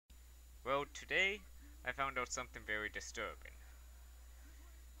Well, today I found out something very disturbing.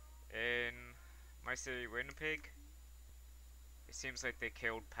 In my city, Winnipeg, it seems like they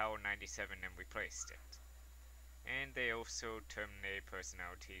killed Power 97 and replaced it. And they also terminated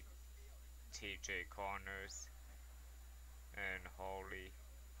personality TJ Connors and Holly.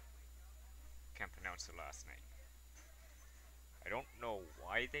 Can't pronounce the last name. I don't know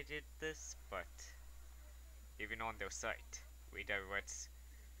why they did this, but even on their site, redirects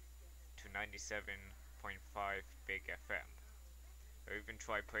to 97.5 Big FM. Or even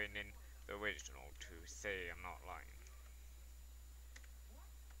try putting in the original to say I'm not lying.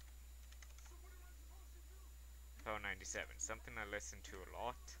 Power 97, something I listen to a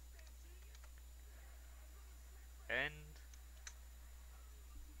lot. And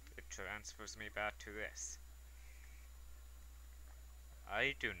it transfers me back to this.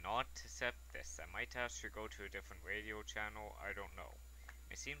 I do not accept this. I might actually go to a different radio channel, I don't know.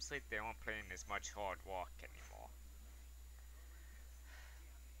 It seems like they aren't playing as much hard rock anymore.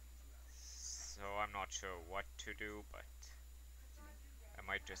 So I'm not sure what to do, but I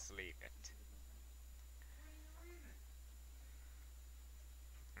might just leave it.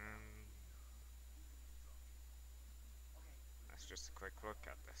 That's just a quick look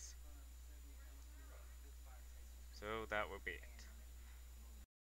at this. So that will be it.